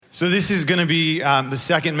So this is going to be the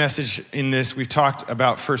second message in this. We've talked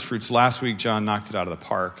about first fruits last week. John knocked it out of the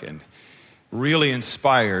park and really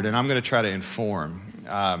inspired. And I'm going to try to inform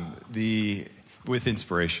with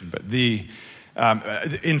inspiration. But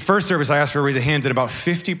in first service, I asked for a raise of hands, and about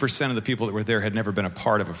 50% of the people that were there had never been a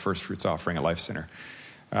part of a first fruits offering at Life Center.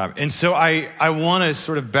 And so I want to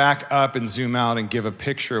sort of back up and zoom out and give a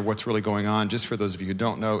picture of what's really going on. Just for those of you who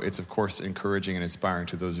don't know, it's of course encouraging and inspiring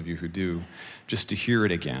to those of you who do, just to hear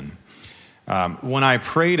it again. When I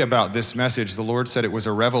prayed about this message, the Lord said it was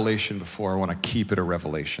a revelation before. I want to keep it a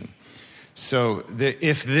revelation. So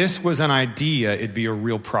if this was an idea, it'd be a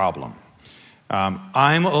real problem.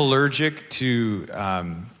 I'm allergic to, I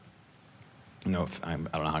don't know how I'm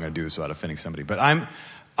going to do this without offending somebody, but I'm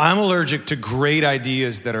allergic to great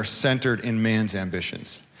ideas that are centered in man's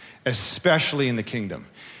ambitions, especially in the kingdom.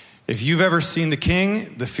 If you've ever seen The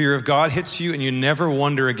King, the fear of God hits you and you never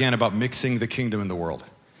wonder again about mixing the kingdom and the world.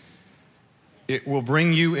 It will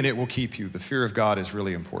bring you and it will keep you. The fear of God is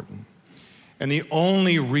really important. And the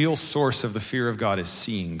only real source of the fear of God is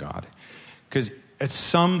seeing God. Because at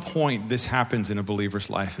some point this happens in a believer's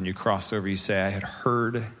life and you cross over, you say, I had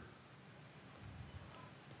heard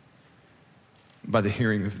by the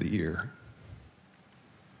hearing of the ear,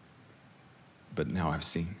 but now I've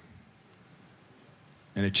seen.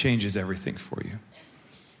 And it changes everything for you.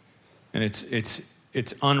 And it's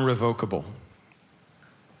unrevocable,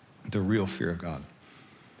 the real fear of God.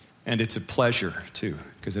 And it's a pleasure too,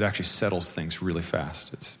 because it actually settles things really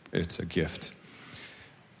fast. It's a gift.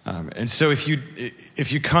 And so if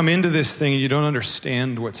you come into this thing and you don't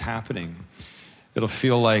understand what's happening, it'll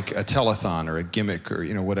feel like a telethon or a gimmick or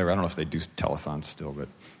whatever. I don't know if they do telethons still, but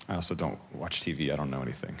I also don't watch TV. I don't know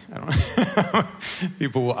anything.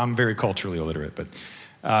 I'm very culturally illiterate, but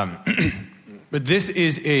this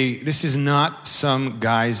is not some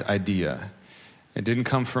guy's idea. It didn't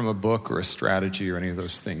come from a book or a strategy or any of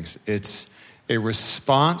those things. It's a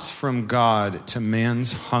response from God to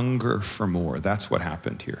man's hunger for more. That's what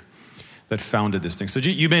happened here that founded this thing. So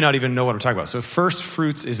you may not even know what I'm talking about. So first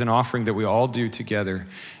fruits is an offering that we all do together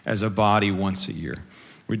as a body once a year.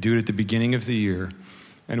 We do it at the beginning of the year,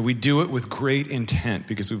 and we do it with great intent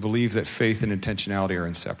because we believe that faith and intentionality are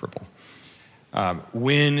inseparable.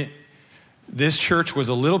 When this church was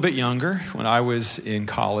a little bit younger, when I was in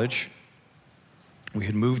college, we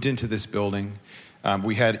had moved into this building.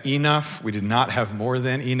 We had enough. We did not have more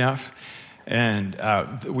than enough. And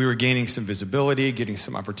we were gaining some visibility, getting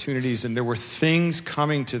some opportunities. And there were things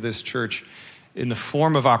coming to this church in the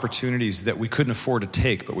form of opportunities that we couldn't afford to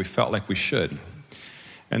take, but we felt like we should.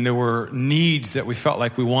 And there were needs that we felt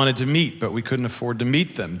like we wanted to meet, but we couldn't afford to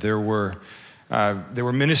meet them. There were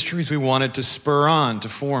ministries we wanted to spur on, to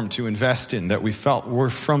form, to invest in, that we felt were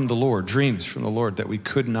from the Lord, dreams from the Lord that we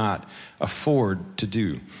could not afford to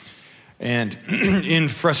do. And in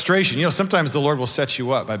frustration, sometimes the Lord will set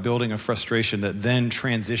you up by building a frustration that then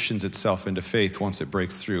transitions itself into faith once it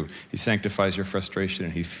breaks through. He sanctifies your frustration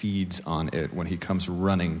and he feeds on it when he comes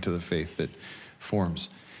running to the faith that forms.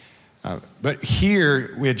 But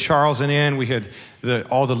here, we had Charles and Ann, we had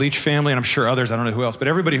all the Leach family, and I'm sure others, I don't know who else, but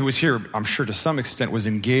everybody who was here, I'm sure to some extent, was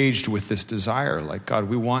engaged with this desire. Like, God,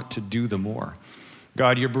 we want to do the more.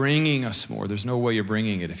 God, you're bringing us more. There's no way you're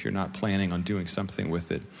bringing it if you're not planning on doing something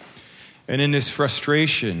with it. And in this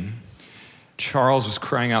frustration, Charles was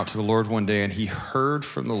crying out to the Lord one day, and he heard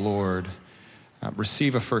from the Lord,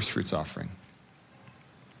 receive a first fruits offering.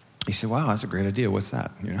 He said, wow, that's a great idea. What's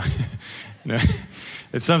that?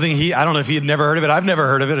 It's something I don't know if he had never heard of it. I've never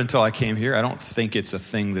heard of it until I came here. I don't think it's a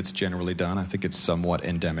thing that's generally done. I think it's somewhat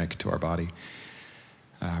endemic to our body.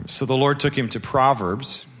 So the Lord took him to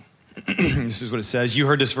Proverbs. This is what it says. You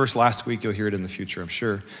heard this verse last week. You'll hear it in the future, I'm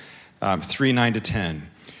sure. 3:9-10.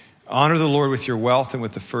 Honor the Lord with your wealth and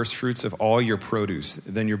with the first fruits of all your produce.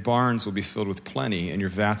 Then your barns will be filled with plenty and your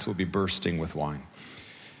vats will be bursting with wine.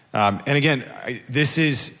 And again, this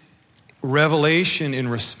is revelation in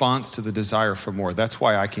response to the desire for more. That's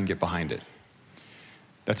why I can get behind it.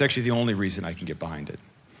 That's actually the only reason I can get behind it.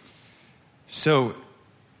 So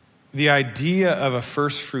the idea of a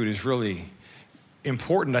first fruit is really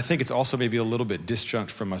important. I think it's also maybe a little bit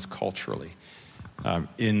disjunct from us culturally.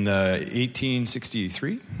 In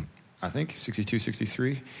 1863, I think, 62,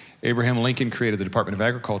 63, Abraham Lincoln created the Department of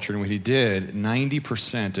Agriculture, and when he did,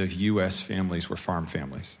 90% of U.S. families were farm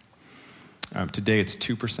families. Today, it's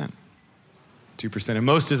 2%. 2%, and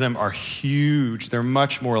most of them are huge. They're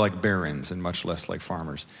much more like barons and much less like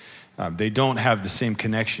farmers. They don't have the same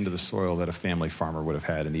connection to the soil that a family farmer would have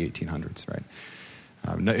had in the 1800s, right?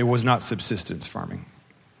 It was not subsistence farming.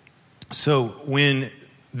 So when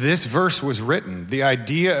this verse was written, the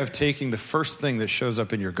idea of taking the first thing that shows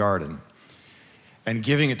up in your garden and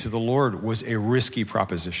giving it to the Lord was a risky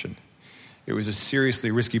proposition. It was a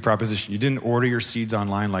seriously risky proposition. You didn't order your seeds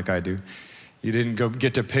online like I do. You didn't go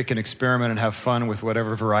get to pick and experiment and have fun with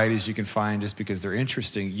whatever varieties you can find just because they're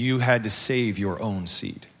interesting. You had to save your own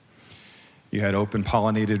seed. You had open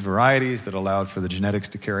pollinated varieties that allowed for the genetics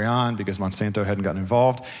to carry on because Monsanto hadn't gotten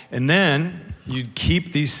involved. And then you'd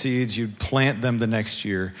keep these seeds, you'd plant them the next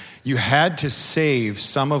year. You had to save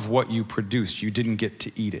some of what you produced. You didn't get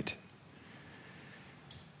to eat it.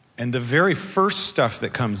 And the very first stuff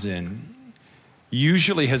that comes in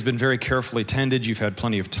usually has been very carefully tended. You've had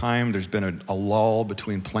plenty of time. There's been a lull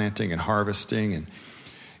between planting and harvesting. And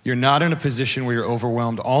you're not in a position where you're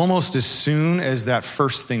overwhelmed. Almost as soon as that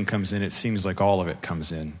first thing comes in, it seems like all of it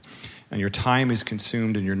comes in. And your time is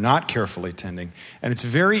consumed and you're not carefully tending. And it's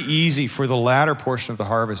very easy for the latter portion of the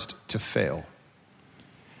harvest to fail.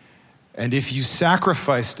 And if you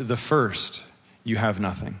sacrificed the first, you have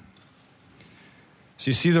nothing. So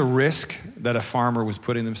you see the risk that a farmer was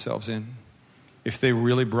putting themselves in if they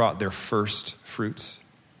really brought their first fruits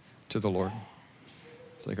to the Lord.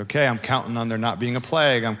 It's like, okay, I'm counting on there not being a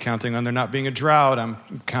plague. I'm counting on there not being a drought. I'm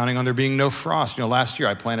counting on there being no frost. Last year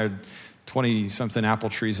I planted 20-something apple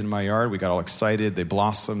trees in my yard. We got all excited. They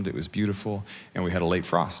blossomed. It was beautiful. And we had a late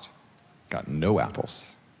frost. Got no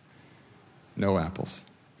apples. No apples.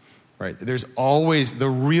 Right? There's always, the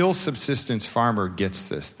real subsistence farmer gets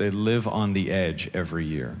this. They live on the edge every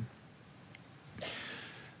year.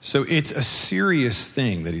 So it's a serious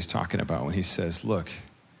thing that he's talking about when he says, look,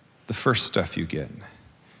 the first stuff you get,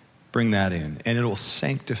 bring that in, and it will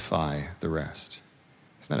sanctify the rest.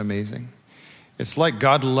 Isn't that amazing? It's like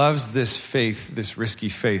God loves this faith, this risky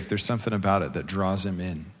faith. There's something about it that draws him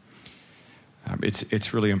in.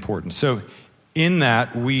 It's really important. So in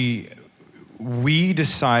that, we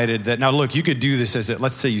decided that, now look, you could do this as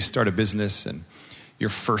let's say you start a business and your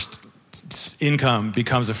first income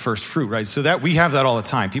becomes a first fruit, right? So that we have that all the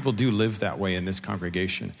time. People do live that way in this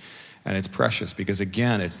congregation. And it's precious because,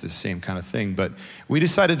 again, it's the same kind of thing. But we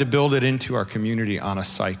decided to build it into our community on a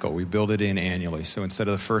cycle. We build it in annually. So instead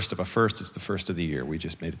of the first of a first, it's the first of the year. We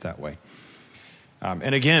just made it that way.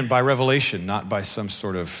 And again, by revelation, not by some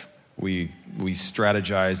sort of, we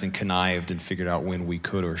strategized and connived and figured out when we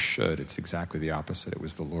could or should. It's exactly the opposite. It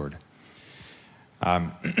was the Lord.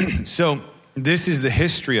 So this is the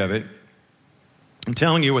history of it. I'm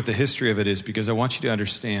telling you what the history of it is because I want you to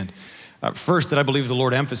understand, first, that I believe the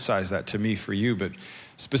Lord emphasized that to me for you, but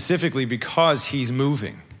specifically because he's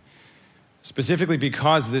moving. Specifically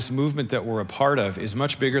because this movement that we're a part of is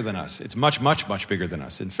much bigger than us. It's much, much, much bigger than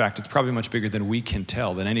us. In fact, it's probably much bigger than we can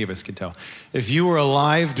tell, than any of us can tell. If you were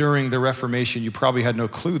alive during the Reformation, you probably had no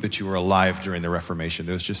clue that you were alive during the Reformation.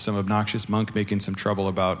 There was just some obnoxious monk making some trouble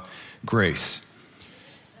about grace.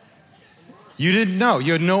 You didn't know.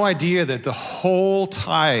 You had no idea that the whole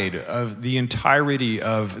tide of the entirety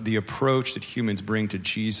of the approach that humans bring to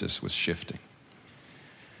Jesus was shifting.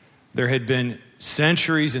 There had been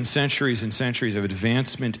centuries and centuries and centuries of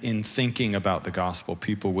advancement in thinking about the gospel.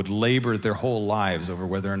 People would labor their whole lives over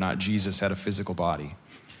whether or not Jesus had a physical body.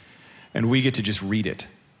 And we get to just read it,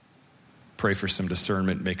 pray for some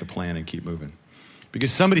discernment, make a plan, and keep moving.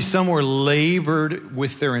 Because somebody somewhere labored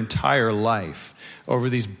with their entire life over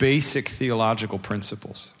these basic theological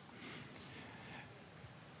principles.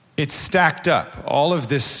 It's stacked up. All of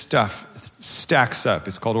this stuff stacks up.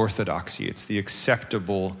 It's called orthodoxy. It's the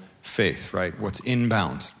acceptable faith, right? What's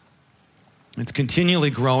inbound. It's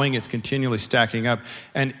continually growing. It's continually stacking up.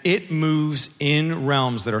 And it moves in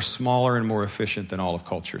realms that are smaller and more efficient than all of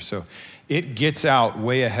culture. So it gets out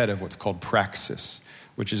way ahead of what's called praxis,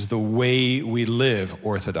 which is the way we live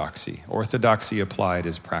orthodoxy. Orthodoxy applied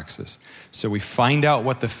is praxis. So we find out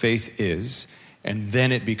what the faith is, and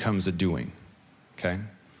then it becomes a doing, okay?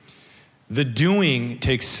 The doing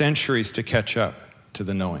takes centuries to catch up to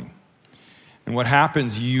the knowing. And what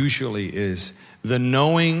happens usually is the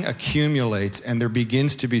knowing accumulates, and there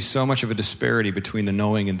begins to be so much of a disparity between the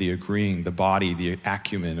knowing and the agreeing, the body, the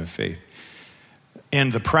acumen of faith,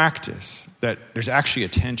 and the practice, that there's actually a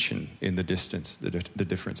tension in the distance, the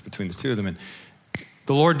difference between the two of them. And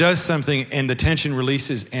the Lord does something and the tension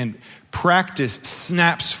releases and practice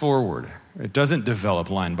snaps forward. It doesn't develop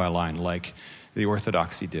line by line like the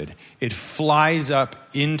orthodoxy did. It flies up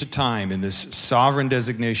into time in this sovereign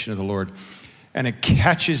designation of the Lord, and it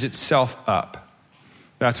catches itself up.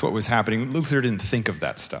 That's what was happening. Luther didn't think of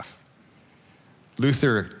that stuff.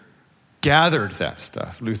 Luther gathered that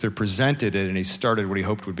stuff. Luther presented it, and he started what he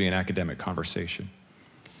hoped would be an academic conversation.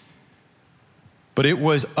 But it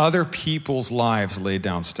was other people's lives laid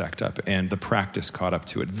down, stacked up, and the practice caught up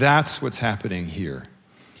to it. That's what's happening here.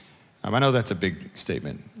 I know that's a big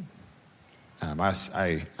statement.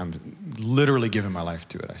 I'm literally giving my life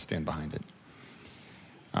to it. I stand behind it.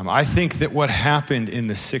 I think that what happened in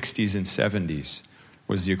the 60s and 70s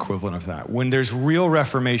was the equivalent of that. When there's real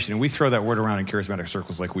reformation, and we throw that word around in charismatic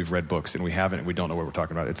circles like we've read books, and we haven't, and we don't know what we're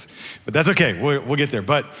talking about. But that's okay. We'll get there.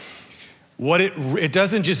 But what it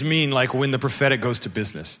doesn't just mean like when the prophetic goes to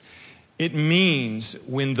business. It means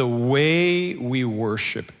when the way we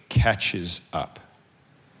worship catches up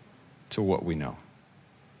to what we know.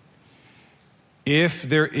 If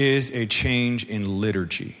there is a change in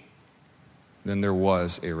liturgy, then there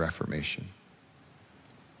was a reformation.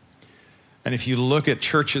 And if you look at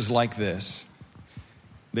churches like this,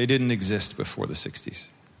 they didn't exist before the 60s.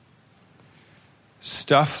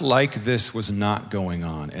 Stuff like this was not going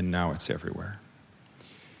on, and now it's everywhere.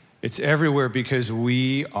 It's everywhere because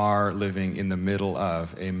we are living in the middle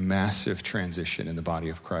of a massive transition in the body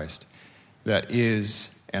of Christ that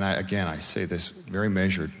is, and I say this very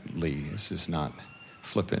measuredly, this is not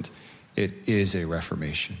flippant, it is a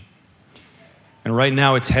reformation. And right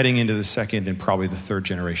now it's heading into the second and probably the third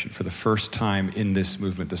generation. For the first time in this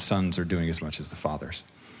movement, the sons are doing as much as the fathers.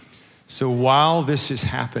 So while this is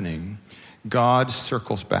happening, God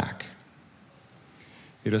circles back.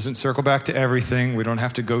 He doesn't circle back to everything. We don't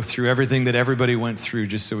have to go through everything that everybody went through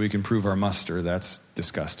just so we can prove our muster. That's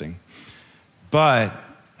disgusting. But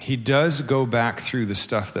he does go back through the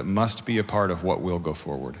stuff that must be a part of what will go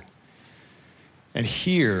forward. And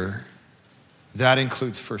here, that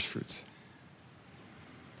includes first fruits.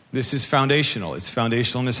 This is foundational. It's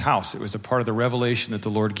foundational in this house. It was a part of the revelation that the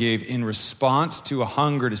Lord gave in response to a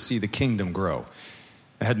hunger to see the kingdom grow.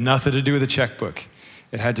 It had nothing to do with a checkbook.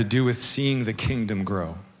 It had to do with seeing the kingdom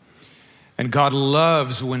grow. And God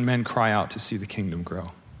loves when men cry out to see the kingdom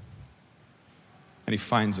grow. And he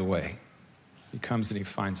finds a way. He comes and he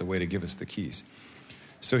finds a way to give us the keys.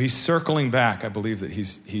 So he's circling back. I believe that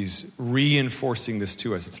he's reinforcing this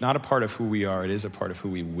to us. It's not a part of who we are. It is a part of who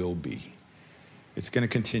we will be. It's going to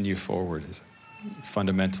continue forward. It's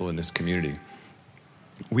fundamental in this community.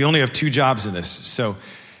 We only have 2 jobs in this. So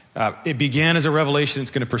it began as a revelation.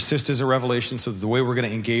 It's going to persist as a revelation. So the way we're going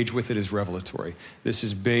to engage with it is revelatory. This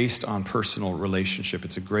is based on personal relationship.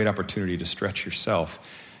 It's a great opportunity to stretch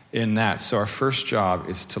yourself in that. So our first job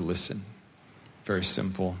is to listen. Very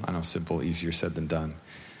simple. I know simple, easier said than done.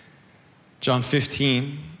 John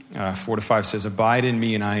 15, 4-5 says, "Abide in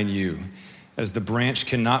me and I in you. As the branch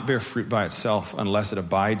cannot bear fruit by itself unless it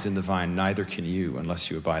abides in the vine, neither can you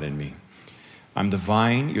unless you abide in me. I'm the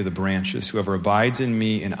vine, you're the branches. Whoever abides in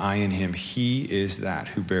me and I in him, he is that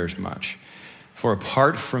who bears much. For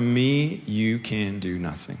apart from me, you can do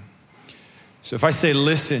nothing." So if I say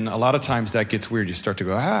listen, a lot of times that gets weird. You start to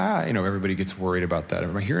go, everybody gets worried about that.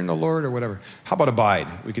 Am I hearing the Lord or whatever? How about abide?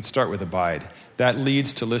 We could start with abide. That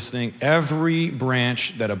leads to listening. Every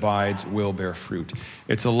branch that abides will bear fruit.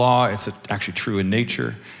 It's a law. It's actually true in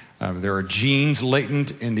nature. There are genes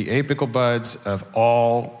latent in the apical buds of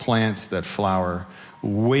all plants that flower,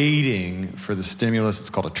 waiting for the stimulus.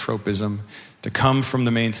 It's called a tropism to come from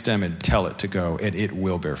the main stem and tell it to go, and it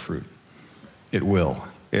will bear fruit. It will.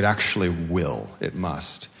 It actually will. It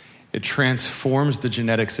must. It transforms the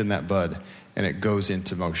genetics in that bud, and it goes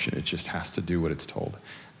into motion. It just has to do what it's told.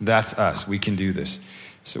 That's us. We can do this.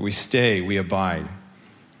 So we stay, we abide.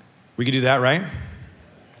 We can do that, right?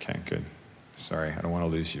 Okay, good. Sorry, I don't want to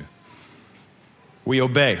lose you. We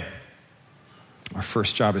obey. Our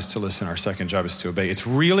first job is to listen. Our second job is to obey. It's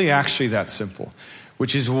really actually that simple,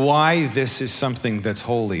 which is why this is something that's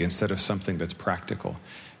holy instead of something that's practical.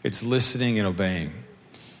 It's listening and obeying.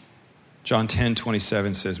 John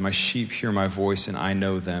 10:27 says, "My sheep hear my voice and I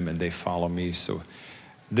know them and they follow me." So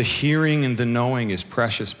the hearing and the knowing is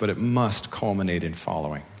precious, but it must culminate in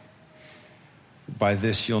following. By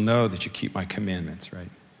this you'll know that you keep my commandments,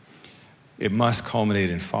 right? It must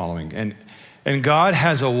culminate in following. And God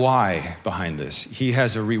has a why behind this. He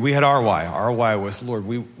has we had our why. Our why was, Lord,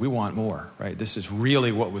 we want more, right? This is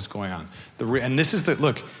really what was going on. And this is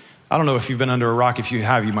look, I don't know if you've been under a rock. If you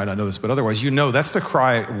have, you might not know this, but otherwise, that's the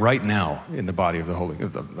cry right now in the body of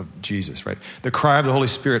of Jesus, right? The cry of the Holy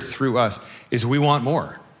Spirit through us is we want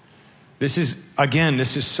more. This is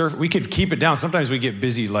we could keep it down. Sometimes we get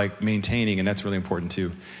busy maintaining, and that's really important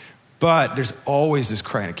too. But there's always this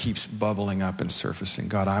cry, and it keeps bubbling up and surfacing.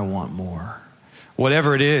 God, I want more.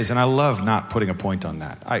 Whatever it is, and I love not putting a point on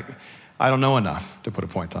that. I don't know enough to put a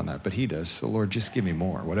point on that, but he does. So Lord, just give me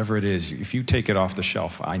more. Whatever it is, if you take it off the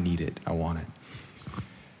shelf, I need it. I want it.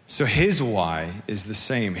 So his why is the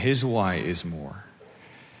same. His why is more.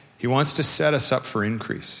 He wants to set us up for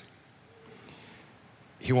increase.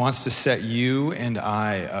 He wants to set you and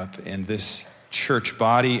I up, and this church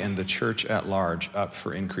body and the church at large up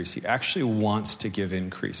for increase. He actually wants to give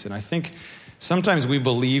increase. And I think sometimes we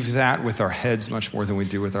believe that with our heads much more than we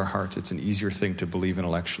do with our hearts. It's an easier thing to believe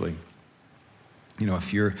intellectually. You know,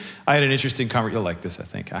 I had an interesting conversation, you'll like this, I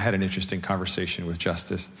think. I had an interesting conversation with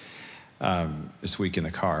Justice this week in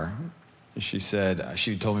the car. She said,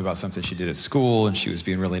 she told me about something she did at school, and she was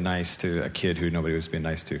being really nice to a kid who nobody was being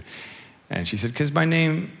nice to. And she said, because my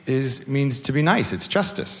name means to be nice, it's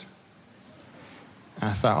Justice. And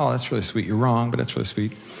I thought, oh, that's really sweet. You're wrong, but that's really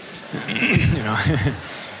sweet. You know.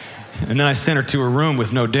 And then I sent her to her room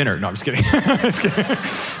with no dinner. No, I'm just kidding. Just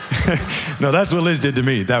kidding. No, that's what Liz did to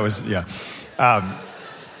me. That was, yeah. I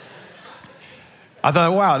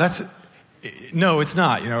thought, wow, no, it's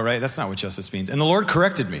not, right? That's not what justice means. And the Lord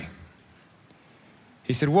corrected me.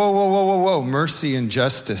 He said, whoa. Mercy and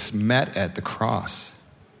justice met at the cross.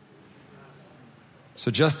 So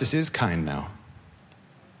justice is kind now.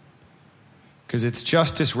 Because it's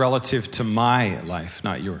justice relative to my life,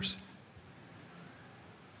 not yours.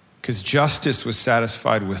 Because justice was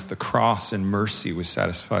satisfied with the cross and mercy was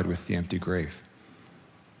satisfied with the empty grave.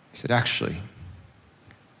 He said, actually,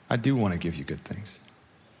 I do want to give you good things.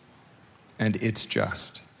 And it's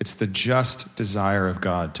just. It's the just desire of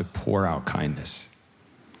God to pour out kindness.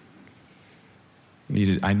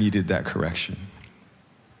 I needed that correction.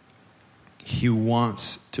 He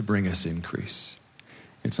wants to bring us increase.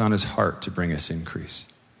 It's on his heart to bring us increase.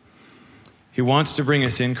 He wants to bring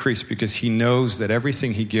us increase because he knows that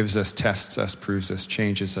everything he gives us tests us, proves us,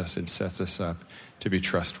 changes us, and sets us up to be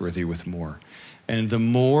trustworthy with more. And the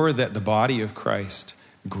more that the body of Christ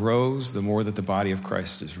grows, the more that the body of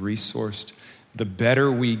Christ is resourced, the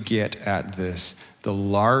better we get at this, the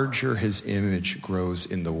larger his image grows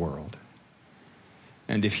in the world.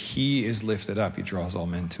 And if he is lifted up, he draws all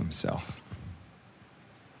men to himself.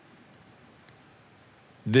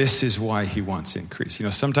 This is why he wants increase.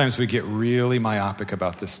 Sometimes we get really myopic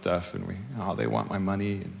about this stuff and they want my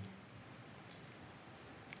money.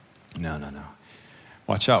 No.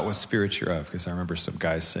 Watch out what spirit you're of, because I remember some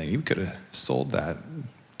guys saying, you could have sold that,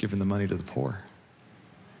 given the money to the poor.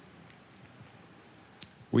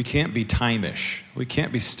 We can't be time-ish. We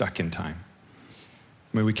can't be stuck in time.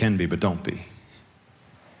 I mean, we can be, but don't be.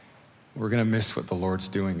 We're going to miss what the Lord's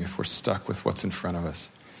doing if we're stuck with what's in front of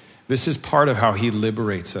us. This is part of how he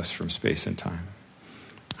liberates us from space and time,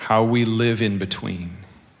 how we live in between.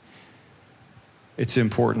 It's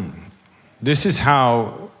important. This is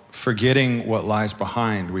how, forgetting what lies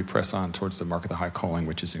behind, we press on towards the mark of the high calling,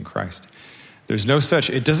 which is in Christ. There's no such,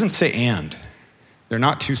 it doesn't say and. They're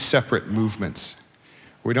not two separate movements.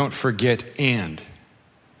 We don't forget and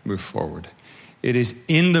move forward. It is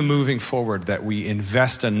in the moving forward that we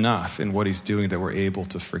invest enough in what he's doing that we're able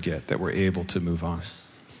to forget, that we're able to move on.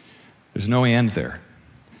 There's no and there.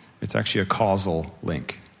 It's actually a causal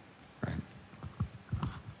link, right?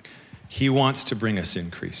 He wants to bring us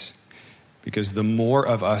increase because the more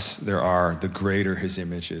of us there are, the greater his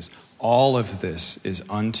image is. All of this is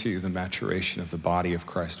unto the maturation of the body of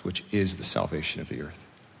Christ, which is the salvation of the earth.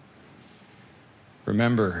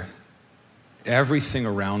 Remember, everything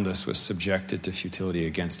around us was subjected to futility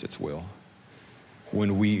against its will.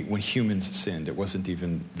 When humans sinned, it wasn't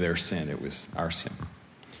even their sin, it was our sin.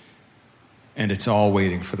 And it's all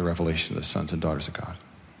waiting for the revelation of the sons and daughters of God.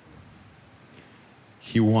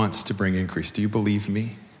 He wants to bring increase. Do you believe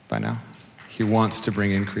me by now? He wants to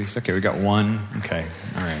bring increase. Okay, we got one. Okay,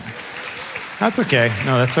 all right. That's okay.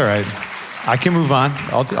 No, that's all right. I can move on.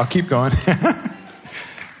 I'll keep going.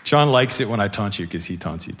 John likes it when I taunt you because he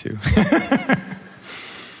taunts you too.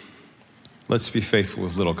 Let's be faithful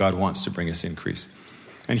with little. God wants to bring us increase.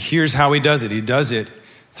 And here's how he does it. He does it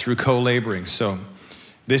through co-laboring. So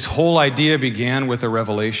this whole idea began with a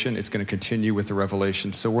revelation. It's going to continue with a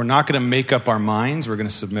revelation. So we're not going to make up our minds. We're going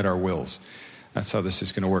to submit our wills. That's how this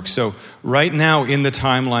is going to work. So right now in the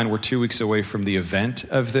timeline, we're 2 weeks away from the event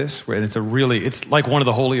of this. And it's like one of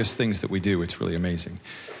the holiest things that we do. It's really amazing.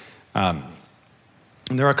 And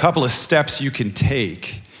there are a couple of steps you can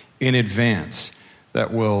take in advance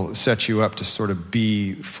that will set you up to sort of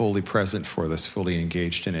be fully present for this, fully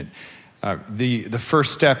engaged in it. The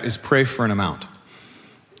first step is pray for an amount.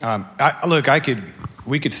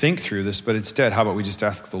 We could think through this, but it's dead. How about we just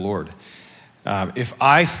ask the Lord? If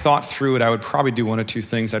I thought through it, I would probably do one of two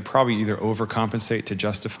things. I'd probably either overcompensate to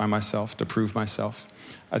justify myself, to prove myself.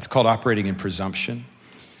 It's called operating in presumption.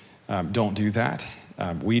 Don't do that.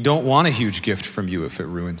 We don't want a huge gift from you if it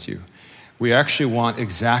ruins you. We actually want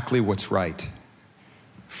exactly what's right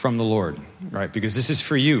from the Lord, right? Because this is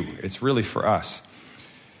for you. It's really for us.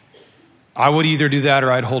 I would either do that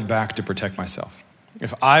or I'd hold back to protect myself.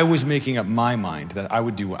 If I was making up my mind that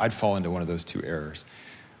I'd fall into one of those two errors.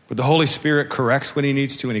 But the Holy Spirit corrects when he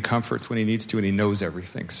needs to, and he comforts when he needs to, and he knows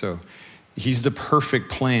everything. So he's the perfect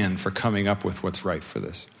plan for coming up with what's right for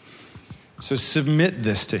this. So submit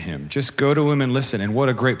this to him. Just go to him and listen. And what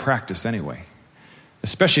a great practice anyway,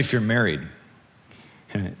 especially if you're married.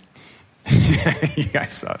 You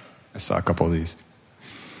guys I saw a couple of these,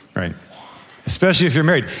 right? Especially if you're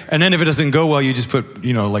married. And then if it doesn't go well, you just put,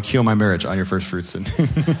 like heal my marriage on your first fruits. And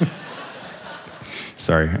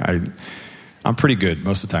sorry, I'm pretty good.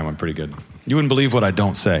 Most of the time I'm pretty good. You wouldn't believe what I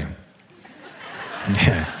don't say.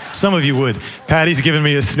 Yeah. Some of you would. Patty's giving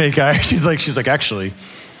me a snake eye. She's like, actually.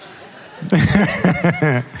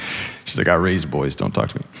 She's like, I raised boys. Don't talk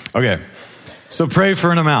to me. Okay. So pray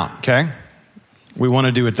for an amount, okay? We want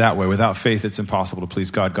to do it that way. Without faith, it's impossible to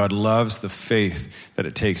please God. God loves the faith that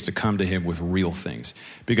it takes to come to him with real things.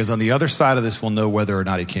 Because on the other side of this, we'll know whether or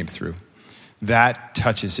not he came through. That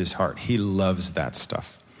touches his heart. He loves that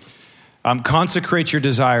stuff. Consecrate your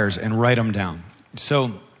desires and write them down.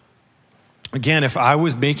 So, again, if I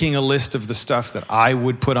was making a list of the stuff that I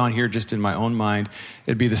would put on here just in my own mind,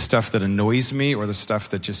 it'd be the stuff that annoys me or the stuff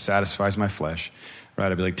that just satisfies my flesh.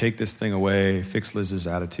 Right? I'd be like, take this thing away, fix Liz's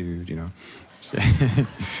attitude,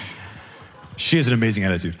 She has an amazing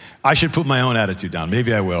attitude. I should put my own attitude down.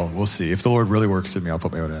 Maybe I will. We'll see. If the Lord really works in me, I'll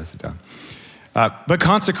put my own attitude down. But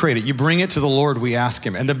consecrate it. You bring it to the Lord, we ask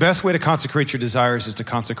him. And the best way to consecrate your desires is to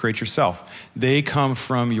consecrate yourself. They come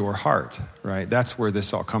from your heart, right? That's where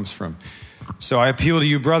this all comes from. So I appeal to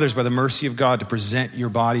you, brothers, by the mercy of God, to present your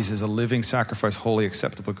bodies as a living sacrifice, holy,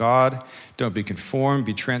 acceptable to God. Don't be conformed,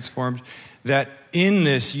 be transformed. That in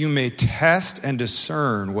this you may test and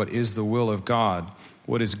discern what is the will of God,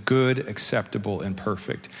 what is good, acceptable, and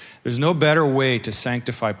perfect. There's no better way to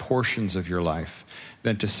sanctify portions of your life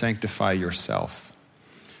than to sanctify yourself.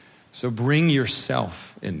 So bring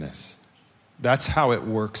yourself in this. That's how it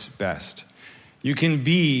works best. You can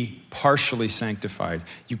be partially sanctified.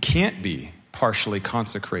 You can't be partially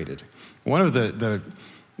consecrated. One of the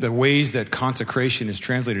ways that consecration is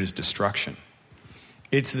translated is destruction.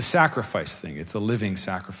 It's the sacrifice thing. It's a living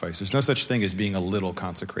sacrifice. There's no such thing as being a little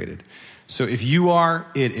consecrated. So if you are,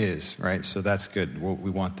 it is, right? So that's good.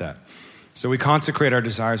 We want that. So we consecrate our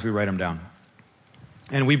desires. We write them down.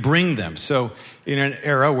 And we bring them. So in an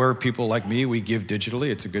era where people like me, we give digitally.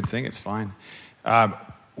 It's a good thing. It's fine.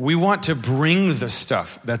 We want to bring the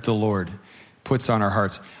stuff that the Lord puts on our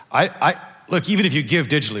hearts. Look, even if you give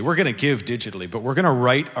digitally, we're going to give digitally, but we're going to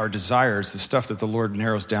write our desires, the stuff that the Lord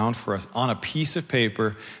narrows down for us, on a piece of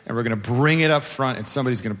paper, and we're going to bring it up front, and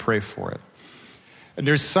somebody's going to pray for it. And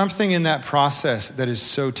there's something in that process that is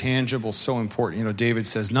so tangible, so important. David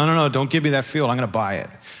says, no, don't give me that field. I'm going to buy it.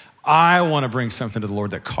 I want to bring something to the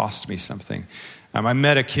Lord that cost me something. I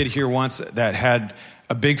met a kid here once that had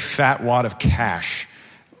a big fat wad of cash.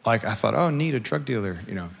 Like I thought, oh, neat, a drug dealer,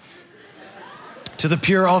 To the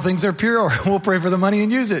pure, all things are pure. We'll pray for the money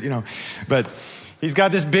and use it, But he's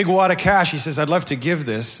got this big wad of cash. He says, I'd love to give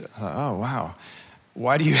this. I thought, oh, wow.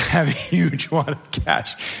 Why do you have a huge wad of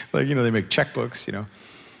cash? Like, they make checkbooks,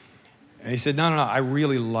 And he said, no, I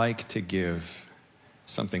really like to give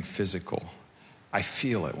something physical. I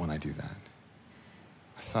feel it when I do that.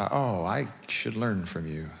 I thought, oh, I should learn from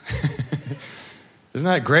you. Isn't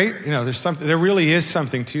that great? There really is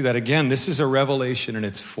something to that. Again, this is a revelation and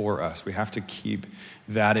it's for us. We have to keep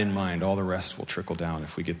that in mind. All the rest will trickle down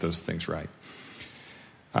if we get those things right.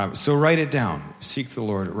 So write it down. Seek the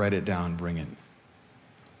Lord, write it down, bring it.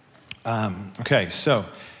 Okay, so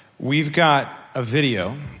we've got a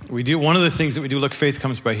video. One of the things that we do, look, faith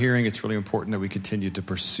comes by hearing. It's really important that we continue to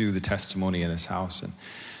pursue the testimony in this house.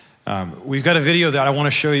 And we've got a video that I want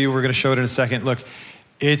to show you. We're going to show it in a second. Look,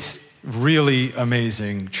 it's really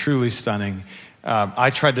amazing, truly stunning. I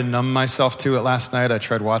tried to numb myself to it last night. I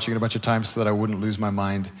tried watching it a bunch of times so that I wouldn't lose my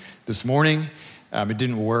mind this morning. It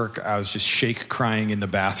didn't work. I was just crying in the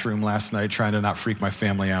bathroom last night, trying to not freak my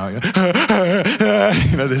family out.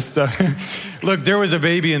 This stuff. Look, there was a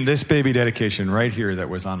baby in this baby dedication right here that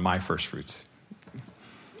was on my first fruits.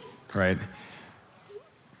 Right?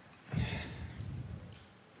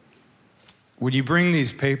 When you bring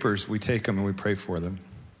these papers, we take them and we pray for them.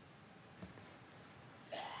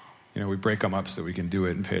 We break them up so we can do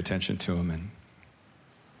it and pay attention to them.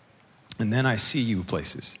 And then I see you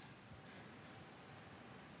places.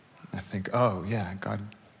 I think, oh, yeah, God,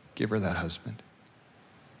 give her that husband.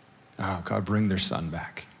 Oh, God, bring their son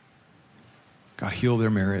back. God, heal their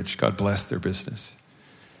marriage. God, bless their business.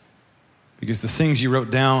 Because the things you wrote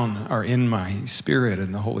down are in my spirit,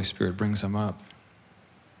 and the Holy Spirit brings them up.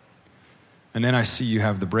 And then I see you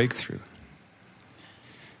have the breakthrough.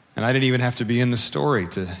 And I didn't even have to be in the story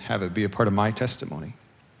to have it be a part of my testimony.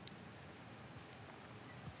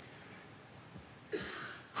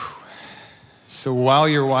 So while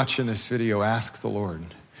you're watching this video, ask the Lord.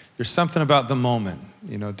 There's something about the moment.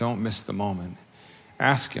 Don't miss the moment.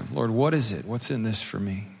 Ask him, Lord, what is it? What's in this for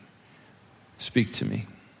me? Speak to me.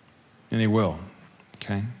 And he will,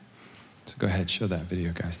 okay? So go ahead, show that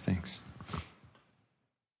video, guys. Thanks.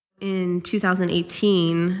 In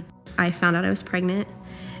 2018, I found out I was pregnant.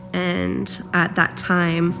 And at that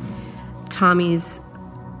time, Tommy's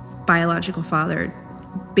biological father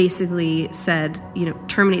basically said,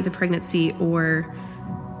 terminate the pregnancy or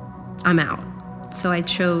I'm out. So I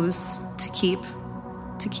chose to keep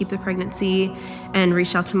the pregnancy and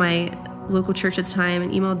reached out to my local church at the time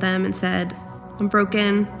and emailed them and said, I'm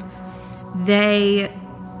broken. They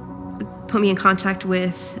put me in contact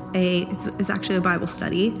with it's actually a Bible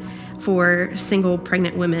study for single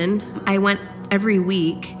pregnant women. I went every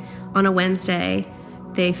week on a Wednesday.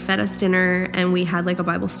 They fed us dinner and we had a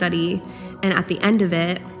Bible study. And at the end of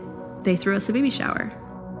it, they threw us a baby shower.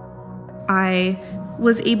 I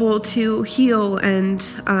was able to heal and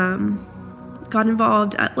got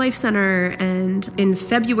involved at Life Center. And in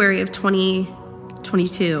February of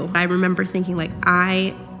 2022, I remember thinking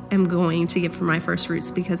I am going to give for my first fruits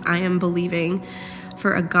because I am believing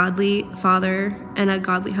for a godly father and a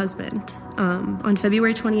godly husband. On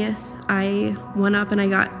February 20th, I went up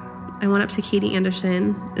to Katie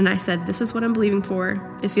Anderson and I said, this is what I'm believing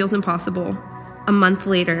for. It feels impossible. A month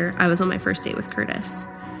later, I was on my first date with Curtis.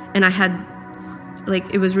 And I had,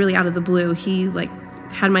 it was really out of the blue. He,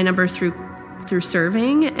 had my number through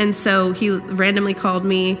serving. And so he randomly called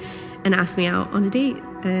me and asked me out on a date.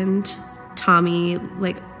 And Tommy,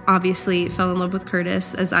 obviously fell in love with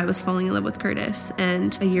Curtis as I was falling in love with Curtis.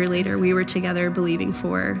 And a year later, we were together believing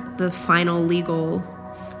for the final legal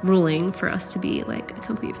ruling for us to be a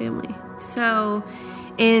complete family. So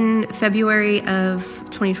in February of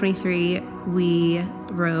 2023, we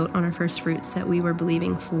wrote on our first fruits that we were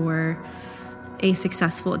believing for a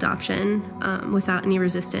successful adoption without any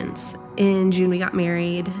resistance. In June, we got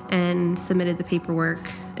married and submitted the paperwork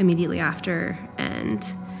immediately after. And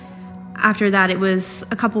after that, it was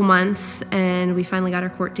a couple months, and we finally got our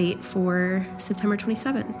court date for September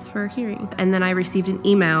 27th for our hearing. And then I received an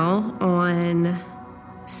email on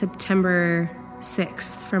September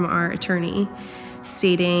 6th from our attorney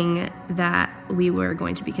stating that we were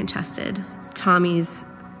going to be contested. Tommy's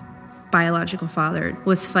biological father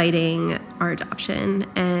was fighting our adoption,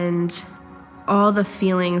 and all the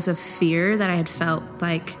feelings of fear that I had felt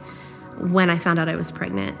when I found out I was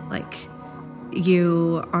pregnant, he's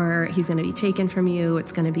going to be taken from you,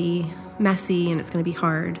 it's going to be messy, and it's going to be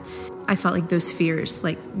hard. I felt those fears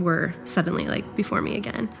were suddenly before me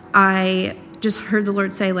again. I just heard the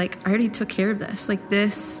Lord say, I already took care of this.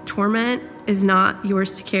 This torment is not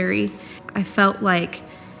yours to carry. I felt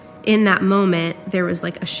in that moment, there was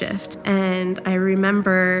a shift. And I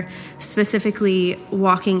remember specifically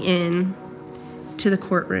walking in to the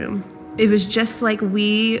courtroom. It was just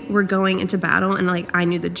we were going into battle, and I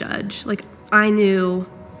knew the judge. I knew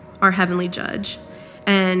our heavenly judge.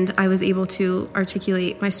 And I was able to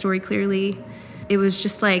articulate my story clearly. It was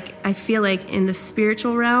just I feel in the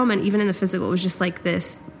spiritual realm and even in the physical, it was just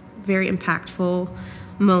this very impactful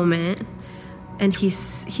moment. And he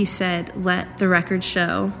said, let the record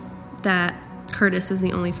show that Curtis is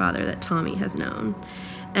the only father that Tommy has known.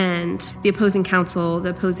 And the opposing counsel, the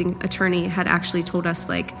opposing attorney had actually told us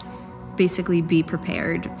basically be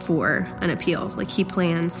prepared for an appeal. He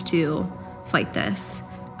plans to fight this.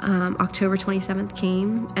 October 27th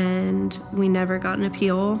came and we never got an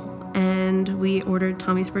appeal. And we ordered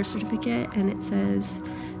Tommy's birth certificate, and it says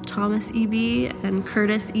Thomas E.B. and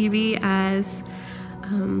Curtis E.B. as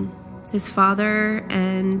his father,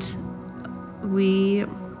 and we'll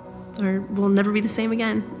never be the same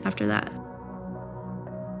again after that.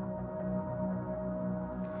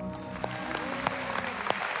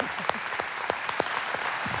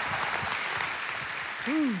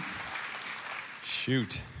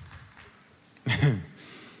 Shoot.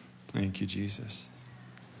 Thank you, Jesus.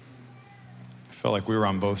 I felt like we were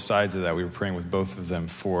on both sides of that. We were praying with both of them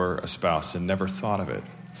for a spouse and never thought of it.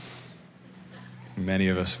 Many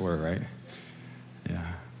of us were, right?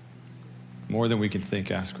 Yeah. More than we can think,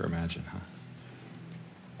 ask, or imagine, huh?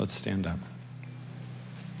 Let's stand up.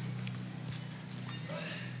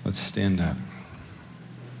 Let's stand up.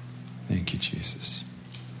 Thank you, Jesus.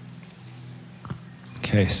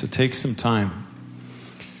 Okay, so take some time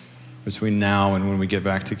between now and when we get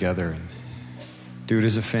back together. And do it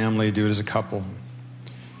as a family, do it as a couple.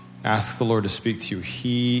 Ask the Lord to speak to you.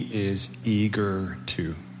 He is eager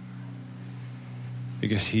to.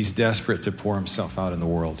 because he's desperate to pour himself out in the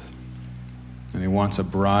world. And he wants a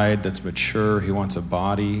bride that's mature. He wants a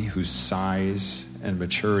body whose size and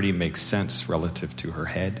maturity makes sense relative to her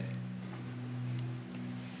head.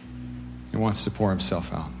 He wants to pour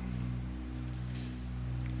himself out.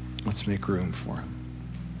 Let's make room for him.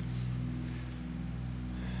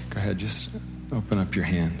 Go ahead, just open up your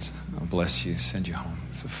hands. I'll bless you, send you home.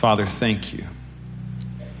 So, Father, thank you.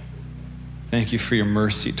 Thank you for your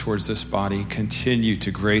mercy towards this body. Continue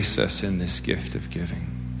to grace us in this gift of giving.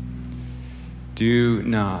 Do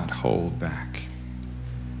not hold back.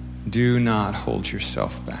 Do not hold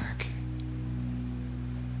yourself back.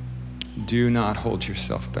 Do not hold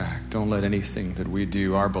yourself back. Don't let anything that we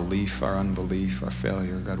do, our belief, our unbelief, our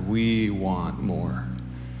failure, God, we want more.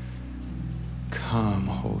 Come,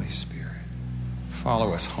 Holy Spirit.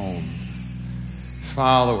 Follow us home.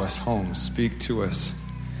 Follow us home. Speak to us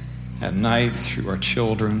at night through our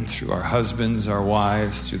children, through our husbands, our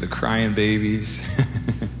wives, through the crying babies.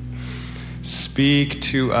 Speak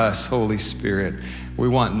to us, Holy Spirit. We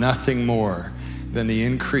want nothing more than the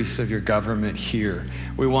increase of your government here.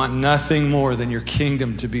 We want nothing more than your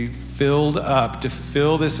kingdom to be filled up, to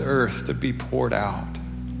fill this earth, to be poured out.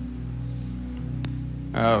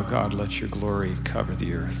 Oh God, let your glory cover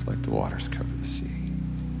the earth like the waters cover the sea.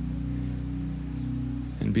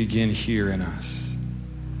 And begin here in us.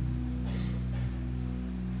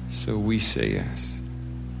 So we say yes.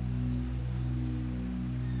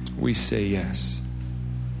 We say yes.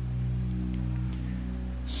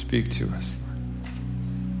 Speak to us, Lord.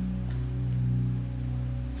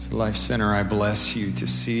 So Life Center, I bless you to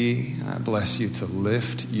see. I bless you to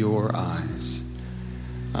lift your eyes.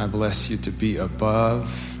 I bless you to be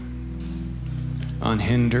above,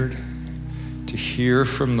 unhindered, to hear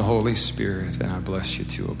from the Holy Spirit, and I bless you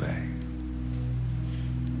to obey.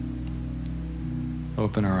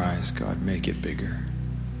 Open our eyes, God. Make it bigger.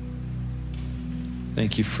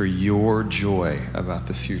 Thank you for your joy about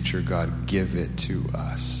the future, God. Give it to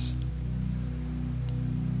us.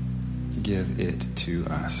 Give it to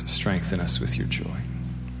us. Strengthen us with your joy.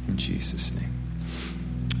 In Jesus' name,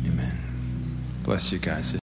 amen. Bless you guys.